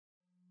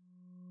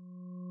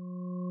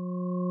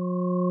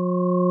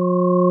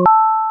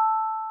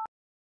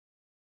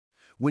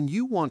When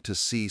you want to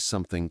see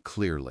something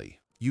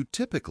clearly, you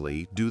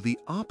typically do the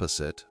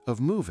opposite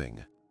of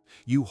moving.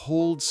 You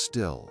hold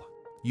still.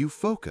 You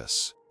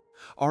focus.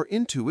 Our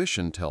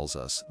intuition tells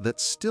us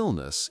that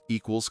stillness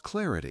equals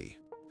clarity.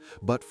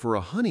 But for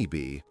a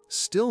honeybee,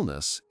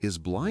 stillness is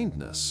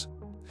blindness.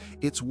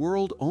 Its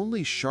world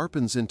only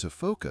sharpens into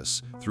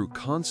focus through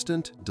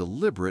constant,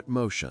 deliberate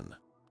motion.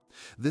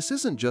 This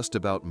isn't just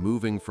about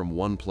moving from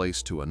one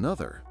place to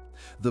another.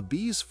 The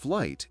bee's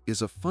flight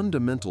is a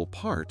fundamental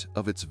part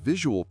of its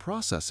visual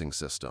processing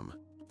system.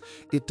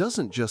 It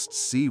doesn't just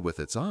see with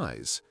its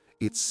eyes,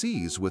 it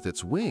sees with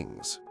its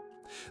wings.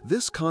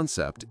 This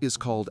concept is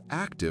called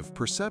active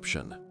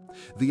perception,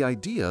 the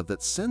idea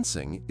that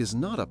sensing is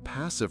not a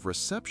passive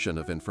reception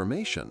of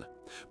information,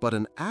 but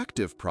an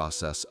active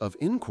process of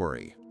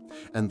inquiry,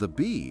 and the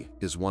bee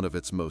is one of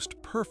its most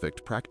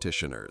perfect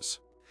practitioners.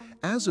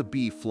 As a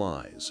bee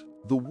flies,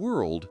 the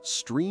world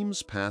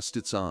streams past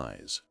its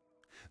eyes.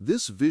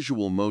 This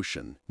visual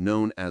motion,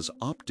 known as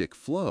optic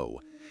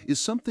flow, is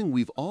something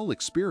we've all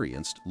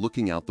experienced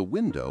looking out the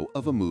window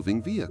of a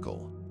moving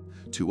vehicle.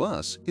 To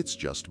us, it's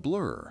just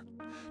blur.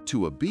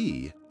 To a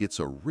bee, it's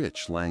a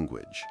rich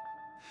language.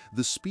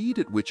 The speed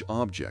at which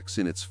objects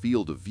in its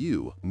field of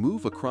view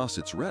move across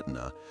its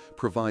retina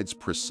provides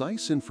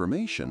precise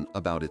information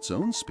about its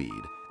own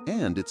speed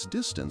and its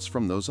distance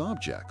from those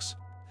objects.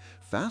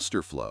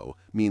 Faster flow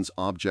means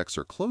objects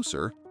are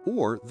closer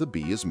or the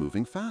bee is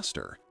moving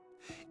faster.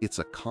 It's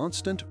a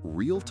constant,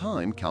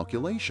 real-time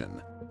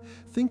calculation.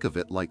 Think of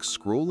it like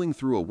scrolling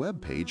through a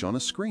web page on a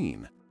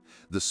screen.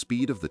 The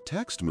speed of the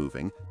text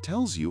moving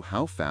tells you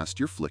how fast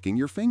you're flicking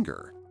your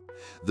finger.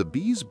 The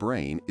bee's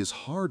brain is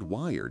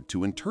hardwired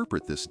to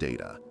interpret this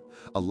data,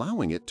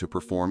 allowing it to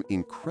perform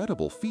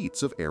incredible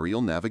feats of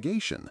aerial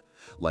navigation,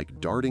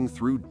 like darting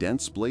through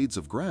dense blades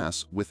of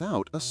grass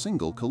without a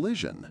single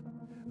collision.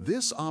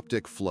 This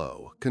optic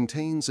flow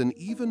contains an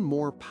even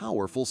more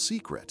powerful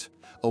secret,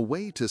 a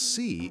way to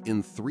see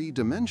in 3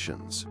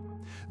 dimensions.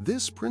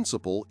 This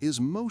principle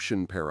is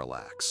motion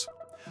parallax.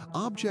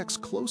 Objects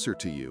closer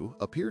to you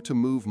appear to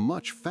move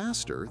much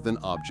faster than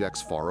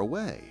objects far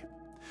away.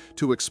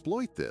 To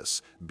exploit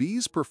this,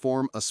 bees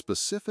perform a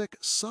specific,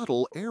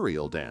 subtle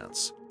aerial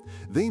dance.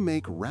 They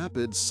make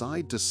rapid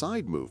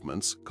side-to-side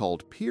movements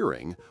called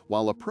peering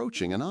while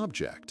approaching an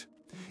object.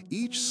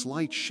 Each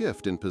slight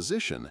shift in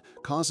position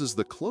causes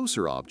the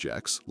closer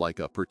objects, like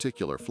a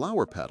particular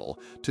flower petal,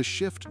 to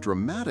shift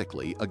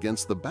dramatically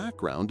against the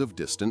background of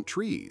distant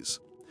trees.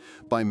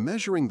 By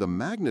measuring the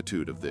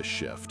magnitude of this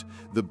shift,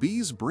 the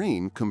bee's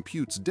brain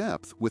computes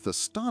depth with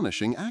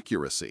astonishing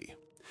accuracy.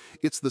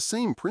 It's the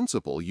same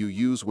principle you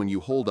use when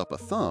you hold up a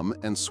thumb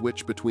and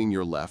switch between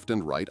your left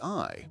and right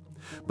eye.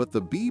 But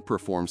the bee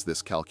performs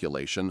this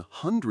calculation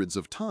hundreds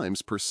of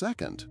times per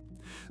second.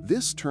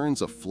 This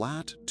turns a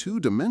flat,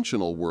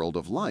 2-dimensional world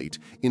of light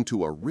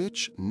into a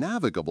rich,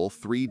 navigable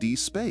 3D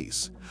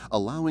space,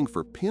 allowing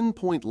for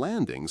pinpoint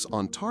landings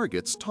on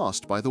targets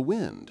tossed by the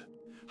wind.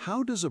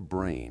 How does a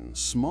brain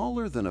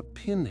smaller than a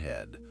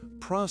pinhead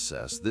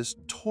process this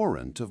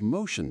torrent of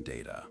motion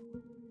data?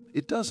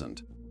 It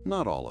doesn't,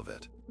 not all of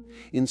it.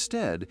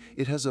 Instead,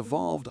 it has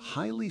evolved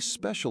highly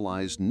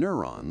specialized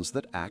neurons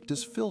that act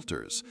as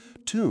filters,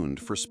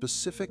 tuned for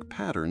specific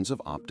patterns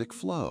of optic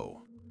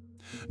flow.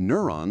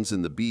 Neurons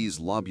in the bee's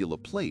lobula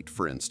plate,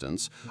 for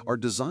instance, are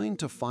designed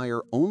to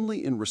fire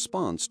only in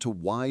response to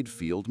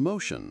wide-field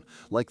motion,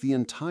 like the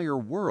entire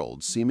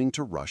world seeming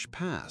to rush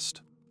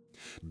past.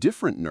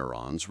 Different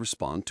neurons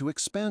respond to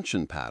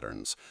expansion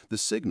patterns, the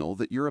signal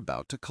that you're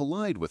about to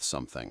collide with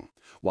something,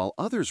 while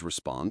others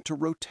respond to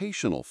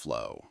rotational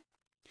flow.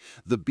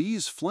 The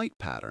bee's flight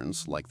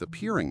patterns, like the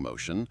peering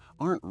motion,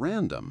 aren't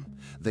random.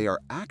 They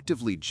are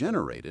actively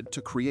generated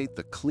to create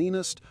the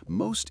cleanest,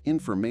 most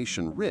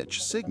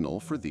information-rich signal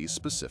for these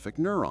specific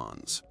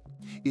neurons.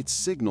 It's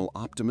signal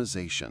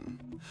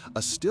optimization.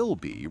 A still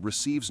bee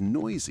receives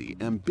noisy,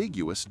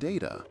 ambiguous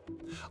data.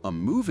 A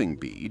moving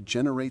bee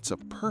generates a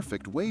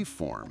perfect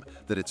waveform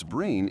that its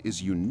brain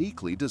is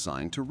uniquely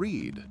designed to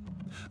read.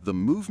 The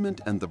movement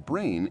and the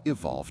brain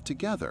evolve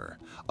together,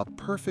 a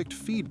perfect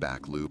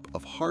feedback loop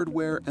of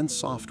hardware and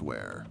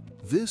software.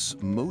 This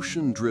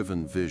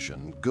motion-driven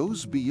vision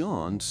goes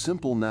beyond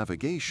simple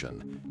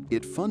navigation.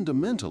 It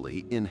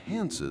fundamentally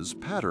enhances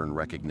pattern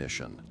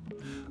recognition.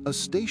 A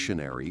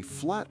stationary,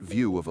 flat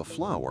view of a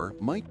flower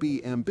might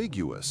be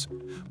ambiguous,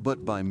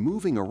 but by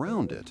moving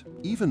around it,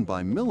 even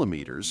by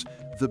millimeters,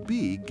 the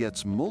bee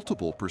gets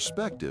multiple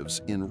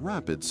perspectives in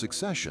rapid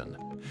succession.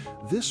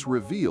 This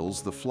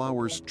reveals the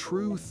flower's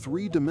true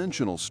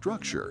 3-dimensional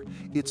structure,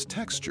 its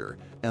texture,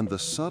 and the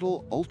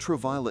subtle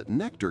ultraviolet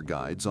nectar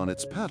guides on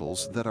its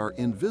petals that are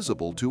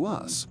invisible to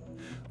us.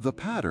 The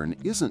pattern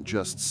isn't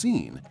just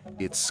seen,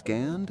 it's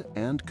scanned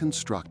and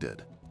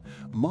constructed.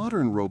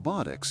 Modern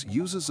robotics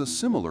uses a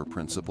similar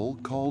principle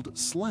called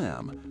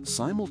SLAM,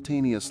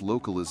 simultaneous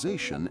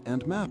localization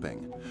and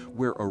mapping,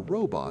 where a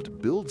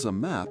robot builds a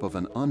map of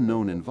an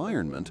unknown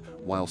environment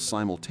while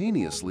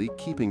simultaneously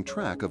keeping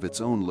track of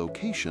its own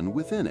location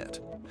within it.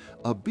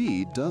 A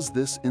bee does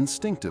this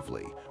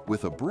instinctively,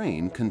 with a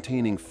brain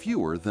containing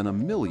fewer than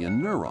 1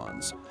 million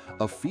neurons,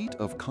 a feat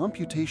of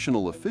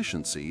computational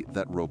efficiency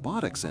that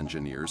robotics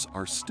engineers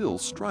are still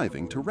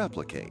striving to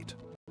replicate.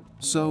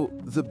 So,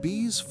 the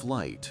bee's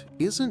flight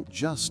isn't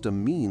just a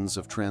means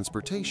of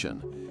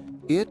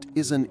transportation. It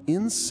is an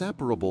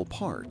inseparable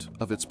part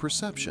of its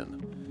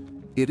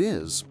perception. It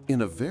is,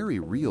 in a very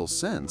real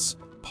sense,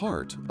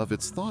 part of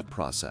its thought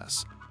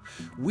process.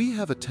 We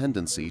have a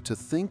tendency to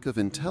think of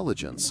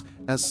intelligence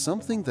as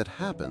something that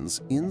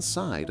happens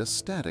inside a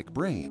static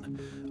brain,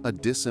 a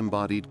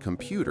disembodied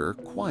computer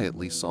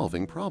quietly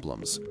solving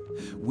problems.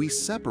 We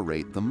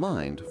separate the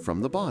mind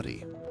from the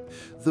body.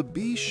 The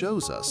bee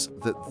shows us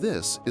that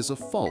this is a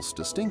false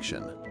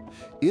distinction.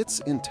 Its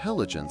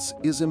intelligence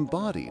is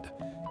embodied.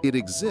 It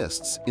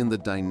exists in the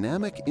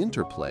dynamic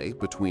interplay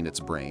between its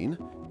brain,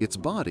 its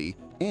body,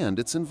 and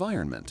its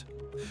environment.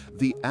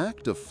 The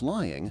act of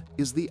flying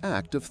is the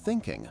act of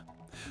thinking.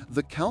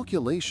 The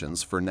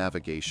calculations for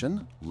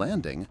navigation,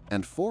 landing,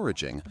 and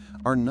foraging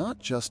are not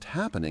just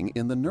happening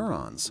in the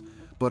neurons,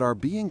 but are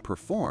being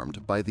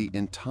performed by the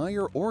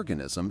entire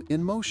organism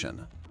in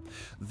motion.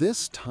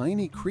 This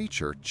tiny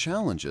creature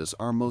challenges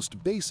our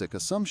most basic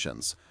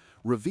assumptions,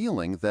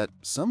 revealing that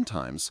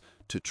sometimes,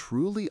 to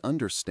truly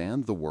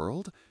understand the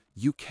world,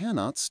 you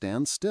cannot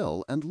stand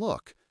still and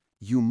look.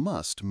 You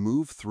must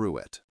move through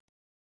it.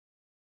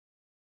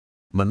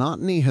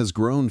 Monotony has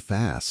grown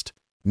fast.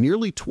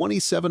 Nearly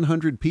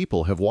 2,700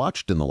 people have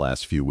watched in the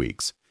last few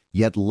weeks,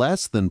 yet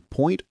less than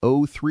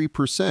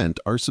 0.03%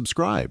 are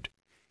subscribed.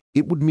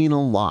 It would mean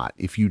a lot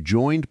if you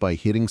joined by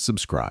hitting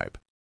subscribe.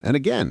 And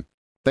again,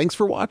 thanks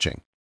for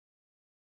watching.